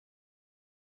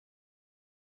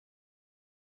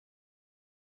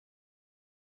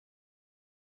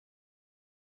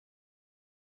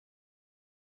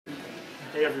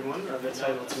Hey everyone, the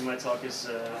title to my talk is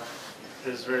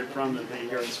very prominently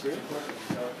here on screen.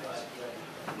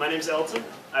 My name is Elte.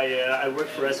 I work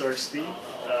for SRXP.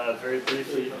 Very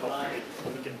briefly, let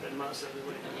me get that mouse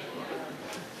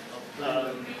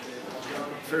everywhere.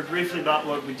 Very briefly about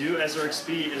what we do,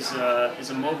 SRXP is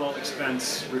a mobile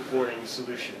expense reporting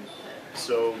solution.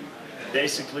 So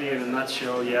basically, in a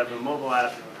nutshell, you have a mobile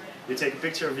app. You take a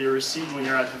picture of your receipt when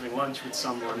you're out having lunch with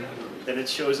someone, then it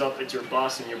shows up at your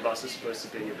boss and your boss is supposed to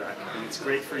pay you back. And it's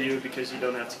great for you because you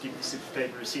don't have to keep the super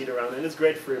paper receipt around, and it's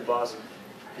great for your boss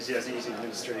because he has easy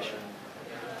administration.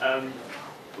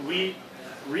 We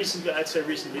recently, I'd say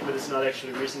recently, but it's not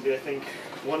actually recently, I think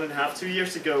 1.5, 2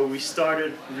 years ago, we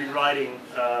started rewriting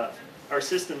our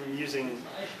system using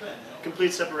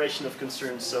complete separation of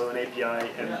concerns, so an API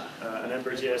and an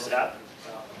Ember.js app.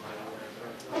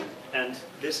 And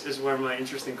this is where my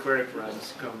interesting query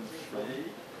params come from.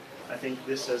 I think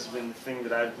this has been the thing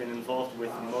that I've been involved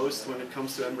with most when it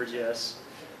comes to Ember.js.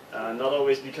 Not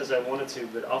always because I wanted to,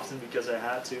 but often because I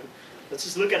had to. Let's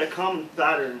just look at a common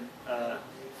pattern,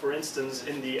 for instance,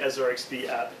 in the SRXP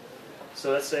app.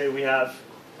 So let's say we have,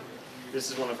 this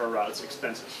is one of our routes,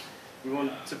 expenses. We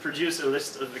want to produce a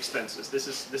list of expenses. This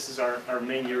is our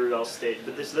main URL state,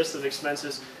 but this list of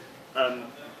expenses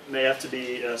may have to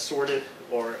be sorted,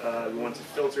 or we want to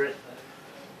filter it.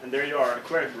 And there you are,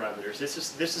 query parameters. This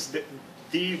is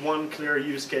the one clear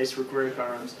use case for query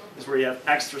params, is where you have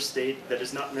extra state that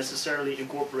is not necessarily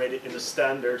incorporated in the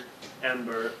standard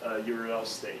Ember URL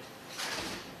state.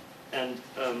 And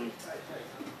let's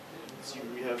see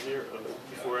what we have here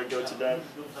before I go to that.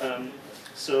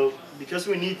 So because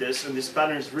we need this, and this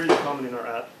pattern is really common in our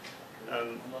app,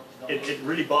 it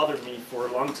really bothered me for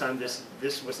a long time.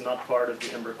 This was not part of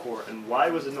the Ember core. And why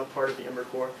was it not part of the Ember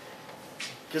core?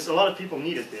 Because a lot of people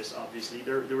needed this, obviously.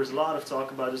 There was a lot of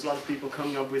talk about it. There's a lot of people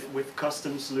coming up with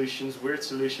custom solutions, weird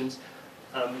solutions.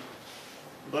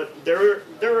 But there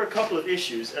were a couple of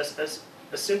issues. As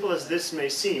simple as this may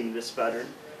seem, this pattern,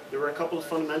 there were a couple of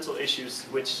fundamental issues,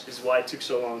 which is why it took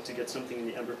so long to get something in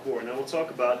the Ember core. And I will talk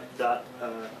about that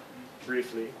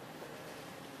briefly.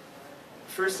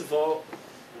 First of all,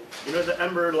 you know, the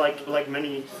Ember, like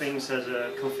many things, has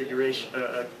a configuration,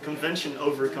 a convention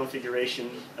over configuration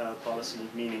policy,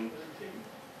 meaning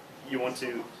you want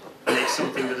to make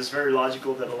something that is very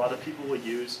logical that a lot of people will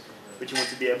use, but you want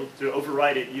to be able to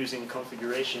override it using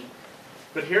configuration.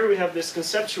 But here we have this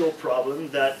conceptual problem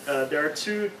that there are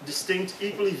two distinct,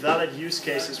 equally valid use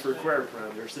cases for query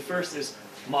parameters. The first is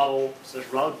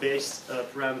model/route-based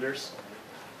parameters.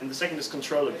 And the second is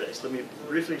controller-based. Let me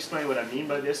briefly explain what I mean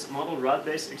by this. Model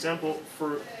route-based example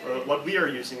for what we are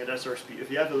using at SRXP.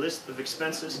 If you have a list of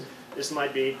expenses, this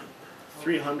might be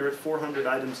 300, 400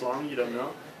 items long, you don't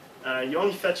know. You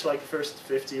only fetch like the first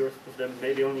 50 of them,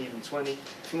 maybe only even 20.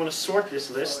 If you want to sort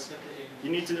this list, you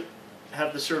need to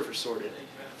have the server sorted,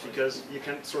 because you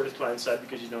can't sort it client-side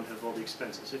because you don't have all the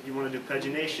expenses. If you want to do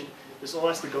pagination, this all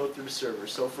has to go through the server.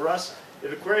 So for us,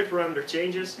 if a query parameter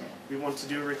changes, we want to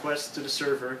do a request to the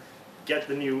server, get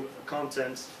the new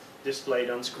content displayed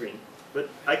on screen. But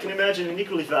I can imagine an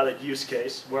equally valid use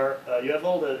case where you have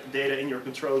all the data in your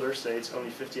controller, say it's only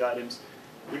 50 items.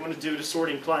 You want to do the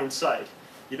sorting client-side.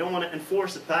 You don't want to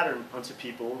enforce a pattern onto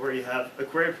people where you have a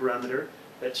query parameter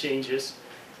that changes,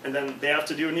 and then they have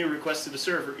to do a new request to the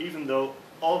server, even though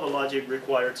all the logic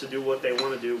required to do what they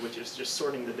want to do, which is just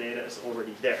sorting the data, is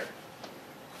already there.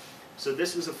 So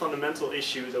this was a fundamental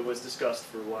issue that was discussed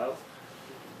for a while.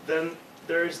 Then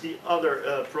there's the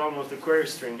other problem of the query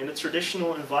string. In a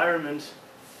traditional environment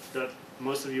that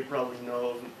most of you probably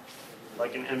know of,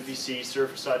 like an MVC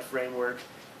server-side framework,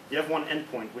 you have one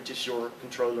endpoint, which is your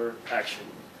controller action.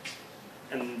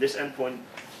 And this endpoint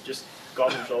just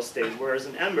governs all state. Whereas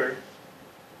in Ember,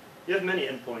 you have many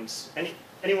endpoints.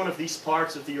 Any one of these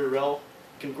parts of the URL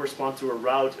can correspond to a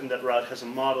route, and that route has a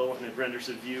model, and it renders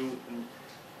a view. And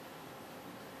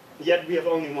yet we have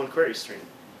only one query string.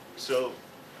 So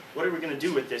what are we going to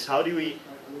do with this? How do we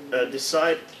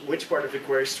decide which part of the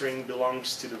query string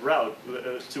belongs to the route,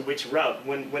 to which route?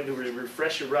 When do we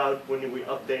refresh a route? When do we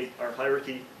update our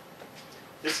hierarchy?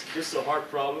 This is a hard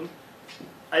problem.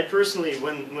 I personally,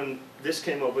 when this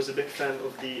came up, was a big fan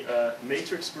of the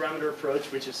matrix parameter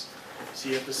approach, which is, so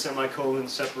you have the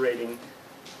semicolons separating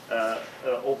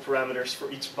all parameters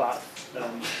for each path.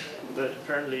 But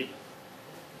apparently,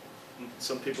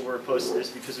 some people were opposed to this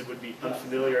because it would be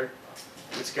unfamiliar,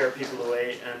 it would scare people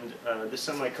away, and the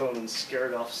semicolons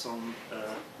scared off some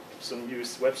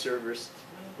used web servers,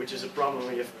 which is a problem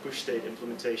when you have push state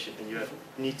implementation and you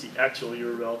need the actual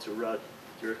URL to route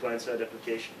your client-side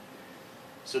application.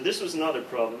 So this was another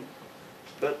problem.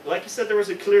 But like I said, there was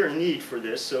a clear need for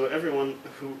this, so everyone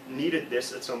who needed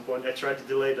this at some point, I tried to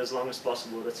delay it as long as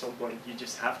possible, but at some point you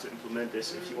just have to implement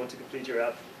this if you want to complete your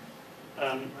app.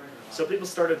 So people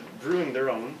started brewing their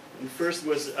own, and first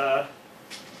was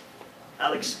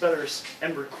Alex Speller's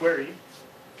Ember query,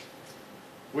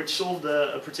 which solved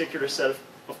a particular set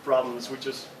of problems, which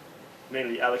was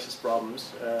mainly Alex's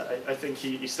problems. I think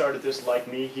he started this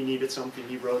like me. He needed something,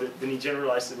 he wrote it, then he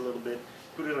generalized it a little bit,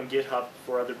 put it on GitHub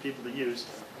for other people to use.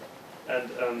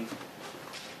 And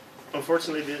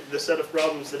unfortunately, the set of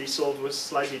problems that he solved was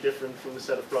slightly different from the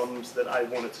set of problems that I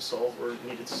wanted to solve or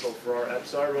needed to solve for our app.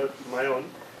 So I wrote my own,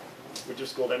 which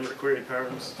is called Ember query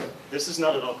params. This is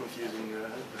not at all confusing.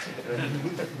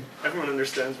 Everyone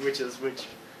understands which is which.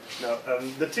 No,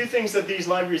 the two things that these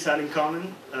libraries had in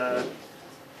common,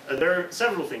 there are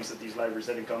several things that these libraries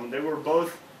had in common. They were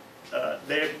both,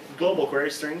 they had global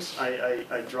query strings.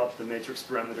 I dropped the matrix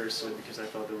parameters because I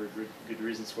thought there were good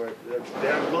reasons for it. They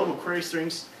had global query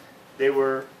strings. They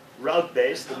were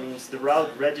route-based. That means the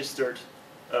route registered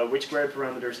which query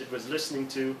parameters it was listening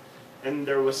to, and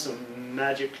there was some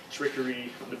magic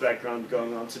trickery in the background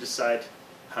going on to decide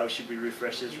how should we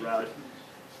refresh this route.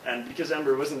 And because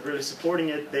Ember wasn't really supporting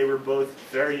it, they were both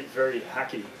very, very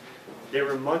hacky. They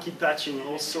were monkey patching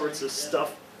all sorts of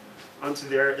stuff onto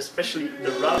there, especially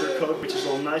the router code, which is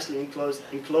all nicely enclosed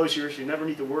enclosures. You never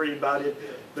need to worry about it.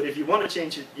 But if you want to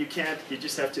change it, you can't. You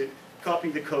just have to copy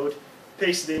the code,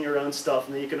 paste it in your own stuff,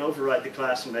 and then you can override the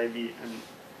class maybe. And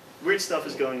weird stuff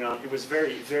is going on. It was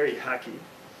very, very hacky.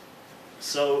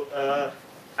 So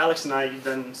Alex and I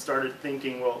then started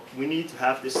thinking, well, we need to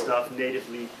have this stuff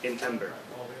natively in Ember.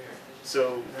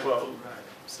 So, well,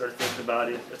 started thinking about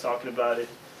it, talking about it,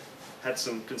 had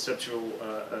some conceptual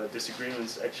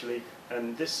disagreements actually,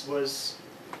 and this was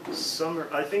summer,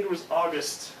 I think it was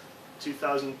August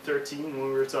 2013 when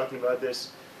we were talking about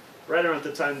this, right around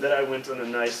the time that I went on a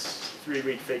nice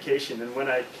 3-week vacation, and when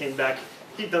I came back,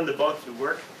 he'd done the bulk of the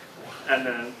work,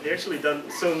 and he actually done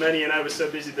so many, and I was so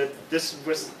busy that this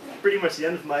was pretty much the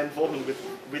end of my involvement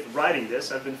with writing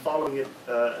this. I've been following it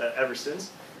ever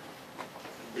since,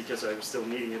 because I was still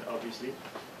needing it, obviously.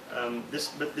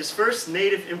 But this first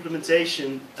native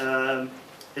implementation,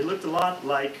 it looked a lot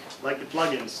like the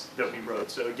plugins that we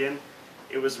wrote. So again,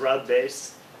 it was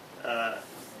route-based.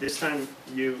 This time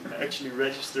you actually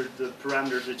registered the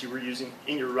parameters that you were using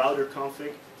in your router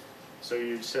config. So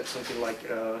you said something like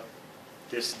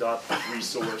this dot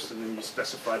resource, and then you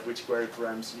specified which query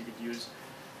params you could use.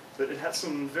 But it had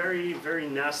some very, very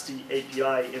nasty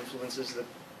API influences that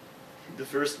the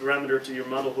first parameter to your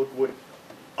model hook would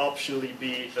optionally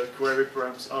be a query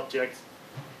params object.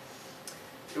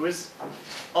 It was,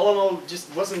 all in all,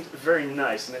 just wasn't very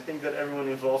nice, and I think that everyone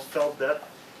involved felt that,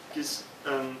 because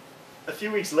a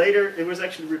few weeks later it was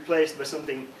actually replaced by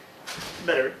something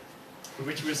better,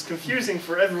 which was confusing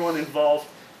for everyone involved,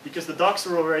 because the docs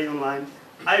were already online,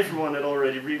 everyone had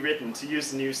already rewritten to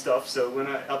use the new stuff, so when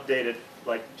I updated,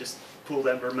 like just pulled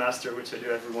Ember master, which I do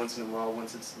every once in a while,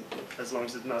 once it's, as long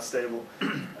as it's not stable,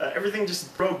 everything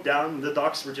just broke down. The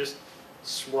docs were just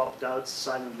swapped out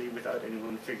silently without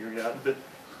anyone figuring it out. But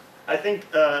I think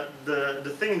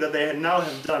the thing that they now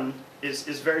have done is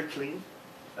very clean.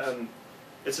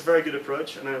 It's a very good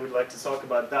approach, and I would like to talk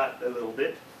about that a little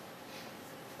bit.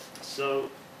 So,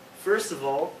 first of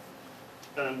all,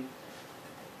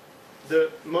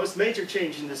 the most major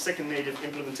change in the second native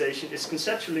implementation is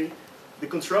conceptually the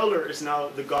controller is now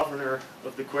the governor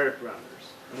of the query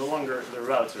parameters, no longer the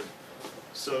router.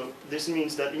 So this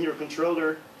means that in your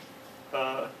controller,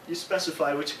 you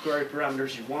specify which query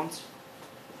parameters you want.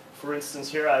 For instance,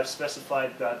 here I've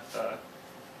specified that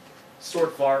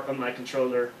sort var on my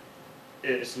controller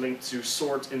is linked to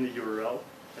sort in the URL,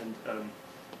 and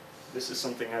this is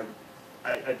something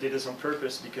I did this on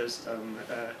purpose because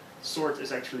sort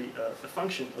is actually a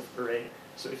function of array.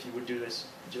 So if you would do this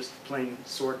just plain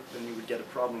sort, then you would get a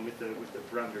problem with the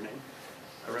parameter name.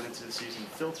 I run into this using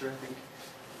filter, I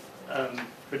think.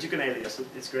 But you can alias it,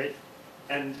 it's great.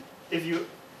 And if you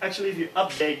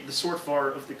update the sort var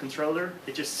of the controller,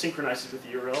 it just synchronizes with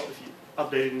the URL. If you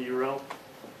update it in the URL,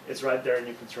 it's right there in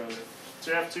your controller.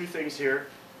 So you have two things here.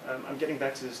 I'm getting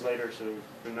back to this later, so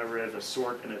remember I have a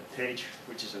sort and a page,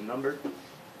 which is a number.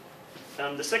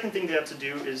 The second thing they have to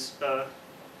do is,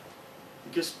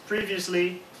 because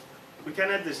previously we kind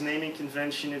of had this naming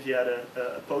convention. If you had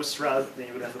a post route, then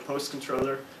you would have a post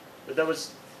controller, but that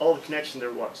was all the connection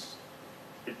there was.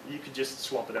 You could just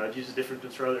swap it out, use a different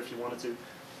controller if you wanted to.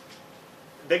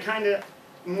 They kind of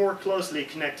more closely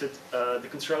connected the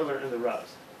controller and the route,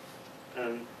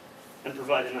 and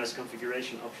provide a nice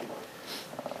configuration option.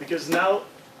 Because now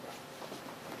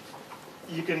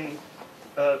you can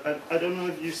I don't know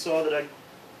if you saw that I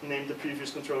named the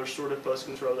previous controller sorted post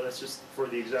controller. That's just for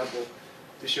the example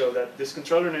to show that this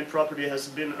controller name property has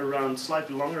been around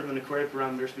slightly longer than the query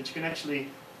parameters, but you can actually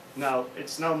now,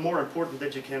 it's now more important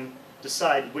that you can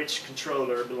decide which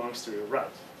controller belongs to your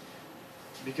route.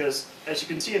 Because as you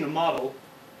can see in the model,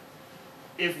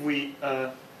 if we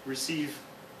receive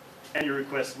any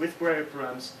requests with query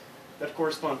params that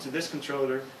correspond to this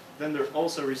controller, then they're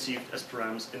also received as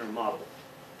params in our model.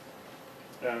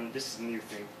 This is a new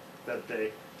thing that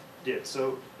they did.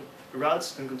 So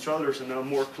routes and controllers are now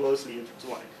more closely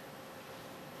intertwined.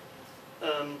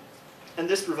 And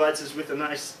this provides us with a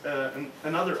nice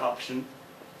another option.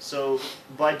 So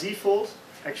by default,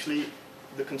 actually,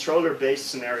 the controller-based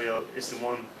scenario is the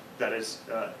one that is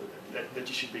that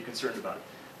you should be concerned about.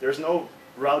 There's no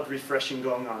route refreshing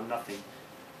going on, nothing.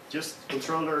 Just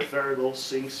controller variable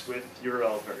syncs with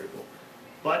URL variable.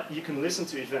 But you can listen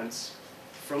to events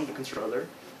from the controller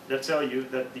that tell you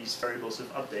that these variables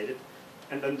have updated,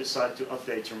 and then decide to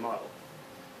update your model.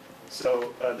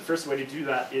 So the first way to do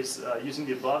that is using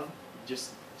the above.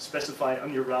 Just specify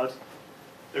on your route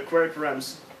the query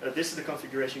params. This is the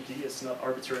configuration key. It's not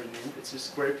arbitrary name. It's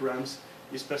just query params.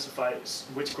 You specify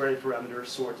which query parameter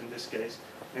sort in this case,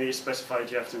 and you specify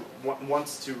that you have to want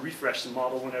to refresh the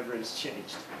model whenever it is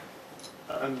changed.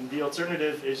 The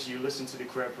alternative is you listen to the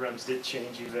query params did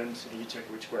change event, and you check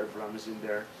which query param is in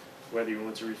there, whether you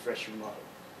want to refresh your model.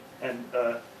 And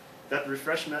that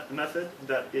refresh method,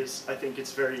 that is, I think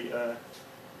it's very,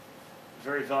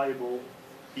 very valuable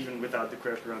even without the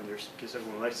query parameters, because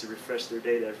everyone likes to refresh their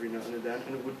data every now and then,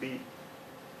 and it would be,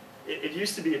 it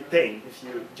used to be a pain if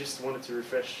you just wanted to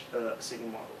refresh a single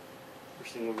model or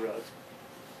single route.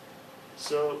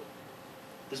 So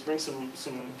this brings some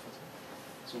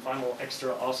final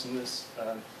extra awesomeness.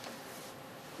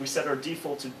 We set our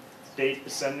default to date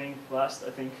ascending last, I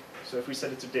think. So if we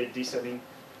set it to date descending,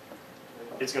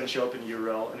 it's going to show up in the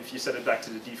URL, and if you set it back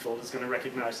to the default, it's going to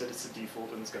recognize that it's the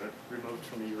default, and it's going to remove it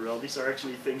from the URL. These are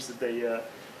actually things that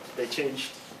they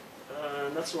changed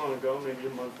not so long ago, maybe a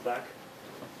month back.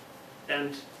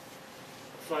 And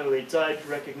finally, type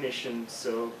recognition.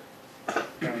 So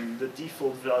the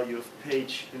default value of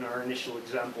page in our initial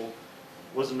example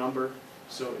was a number.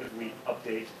 So if we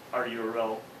update our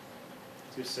URL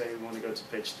to say we want to go to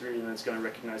page 3, then it's going to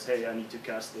recognize, hey, I need to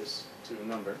cast this to a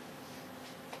number.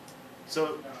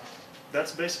 So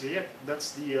that's basically it.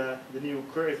 That's the new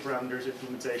query parameters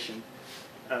implementation.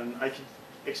 I could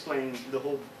explain the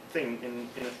whole thing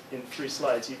in 3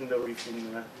 slides, even though we've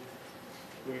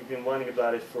been whining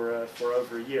about it for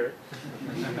over a year.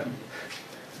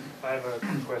 I have a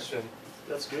question.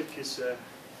 That's good, because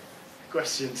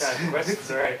questions. Questions,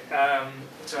 all right.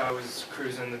 So I was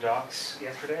cruising the docks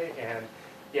yesterday, and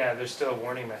yeah, there's still a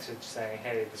warning message saying,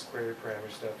 hey, this query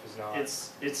parameter stuff is not...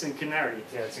 It's in Canary.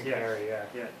 Yeah, it's in Canary,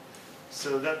 yeah.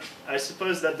 So that, I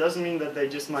suppose that doesn't mean that they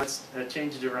just might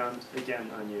change it around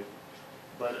again on you.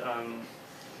 But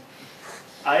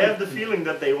I have the feeling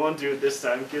that they won't do it this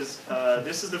time, because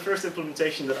this is the first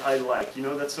implementation that I like. You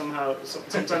know, that somehow,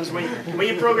 sometimes when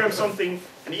you program something,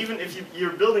 and even if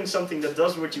you're building something that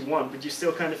does what you want, but you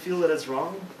still kind of feel that it's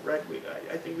wrong, right?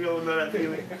 I think we all know that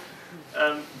feeling.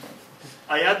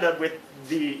 I had that with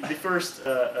the first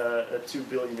 2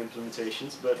 billion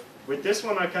implementations, but with this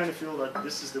one I kind of feel that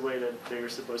this is the way that they're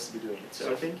supposed to be doing it.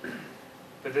 So I think...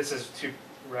 But this is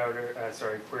query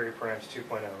params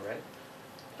 2.0, right?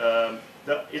 Are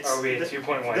we at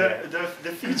 2.1 yet?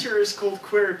 The feature is called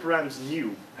query params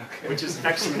new, okay, which is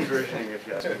excellent versioning if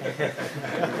you ask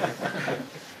me.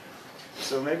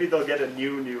 So maybe they'll get a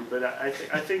new, but I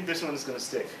think this one's going to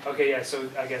stick. Okay, yeah, so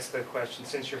I guess the question,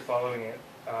 since you're following it,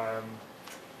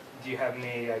 do you have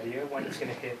any idea when it's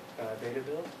going to hit beta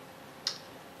build?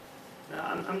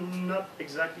 I'm not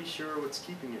exactly sure what's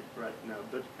keeping it right now,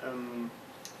 but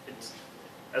it's,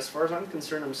 as far as I'm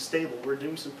concerned, I'm stable. We're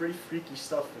doing some pretty freaky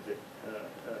stuff with it.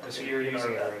 So you're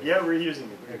using it already? Yeah, we're using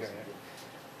it. Okay.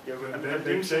 Yeah,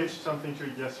 they changed something to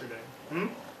it yesterday. Hmm?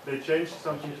 They changed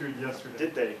something to it yesterday.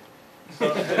 Did they?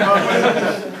 So,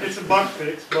 it's a bug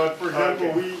fix, but for example,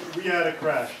 okay, we had a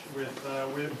crash with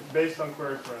based on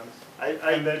query params,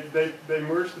 and they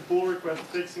merged the pull request,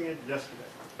 fixing it yesterday.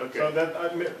 Okay. So that I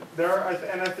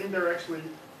think there are actually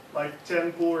like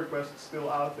 10 pull requests still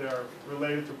out there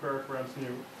related to query params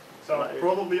new. So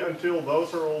probably until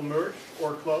those are all merged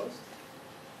or closed,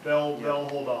 they'll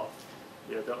hold off.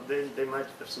 Yeah, they might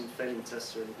have some failing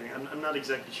tests or anything. I'm not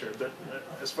exactly sure, but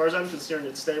as far as I'm concerned,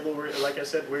 it's stable. Like I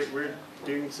said, we're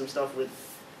doing some stuff with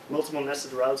multiple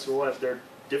nested routes who all have their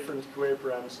different query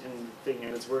params in the thing,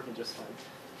 and it's working just fine.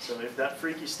 So if that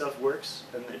freaky stuff works,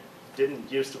 and it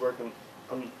didn't used to work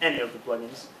on any of the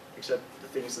plugins, except the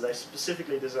things that I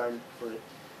specifically designed for it,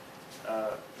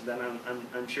 then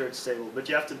I'm sure it's stable. But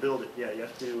you have to build it. Yeah, you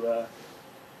have to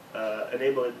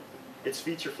enable it. It's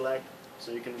feature flagged,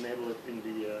 so you can enable it in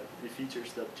the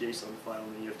features.json file,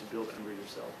 and then you have to build Ember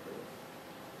yourself.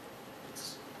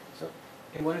 So,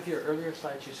 in one of your earlier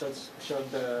slides, you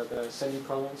showed the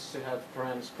semicolons to have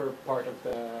params per part of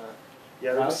the.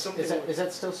 Yeah, there was something. Is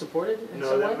that still supported in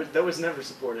no, some way? that was never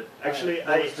supported. Actually,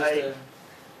 I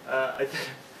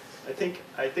think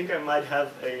I might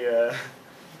have a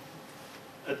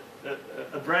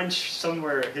branch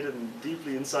somewhere hidden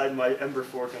deeply inside my Ember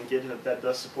fork on GitHub that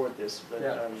does support this. But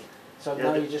yeah. So yeah,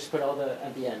 now you just put all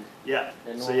at the end. Yeah.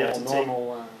 The normal, so you have to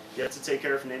normal, take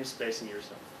care of namespacing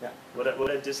yourself. Yeah.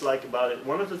 What I dislike about it,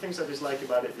 one of the things I dislike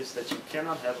about it is that you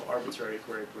cannot have arbitrary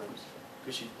query params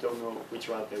because you don't know which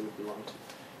route they would belong to.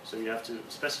 So you have to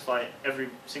specify every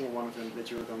single one of them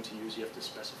that you're going to use. You have to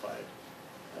specify it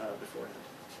beforehand.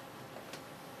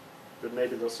 But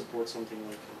maybe they'll support something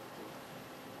like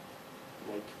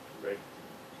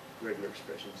regular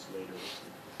expressions later. Or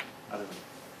something. I don't know.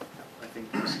 I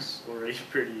think this is already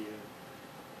pretty.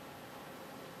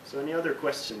 So any other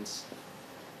questions?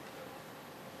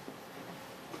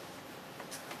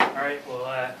 All right.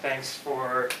 Well, thanks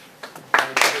for.